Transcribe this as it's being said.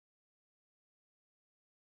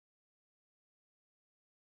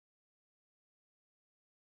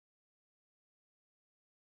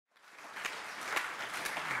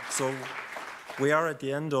So we are at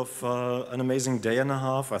the end of an amazing day and a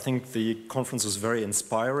half. I think the conference was very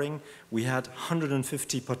inspiring. We had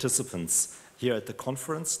 150 participants here at the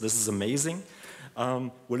conference. This is amazing.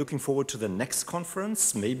 We're looking forward to the next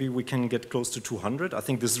conference. Maybe we can get close to 200. I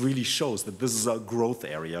think this really shows that this is a growth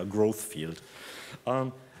area, a growth field.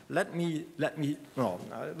 Let me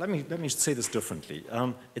say this differently.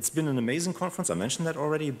 It's been an amazing conference. I mentioned that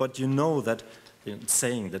already, but you know that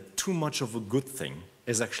saying that too much of a good thing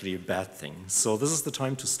is actually a bad thing. So this is the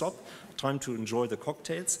time to stop, time to enjoy the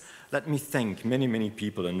cocktails. Let me thank many, many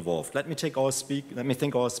people involved. Let me thank our speakers. Let me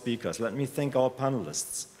thank our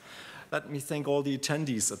panelists. Let me thank all the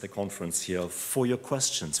attendees at the conference here for your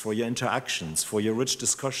questions, for your interactions, for your rich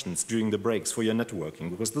discussions during the breaks, for your networking,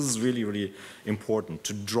 because this is really, really important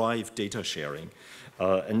to drive data sharing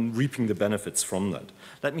and reaping the benefits from that.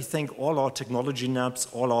 Let me thank all our technology NABs,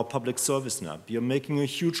 all our public service NAB. You're making a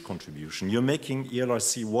huge contribution. You're making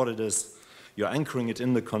ELRC what it is. You're anchoring it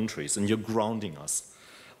in the countries, and you're grounding us.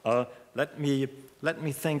 Let me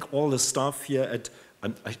thank all the staff here at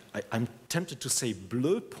I'm tempted to say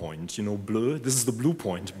Bleu Point, you know, Bleu, this is the Blue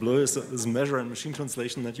Point. Bleu is a measure and machine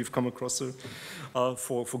translation that you've come across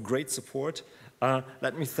for great support.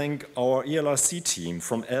 Let me thank our ELRC team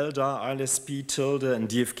from ELDA, ILSP, Tilde, and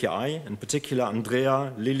DFKI, in particular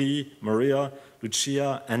Andrea, Lily, Maria,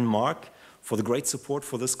 Lucia, and Mark, for the great support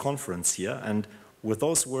for this conference here. And with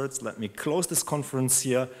those words, let me close this conference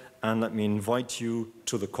here, and let me invite you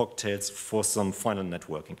to the cocktails for some final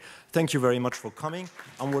networking. Thank you very much for coming,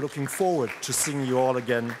 and we're looking forward to seeing you all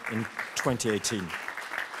again in 2018.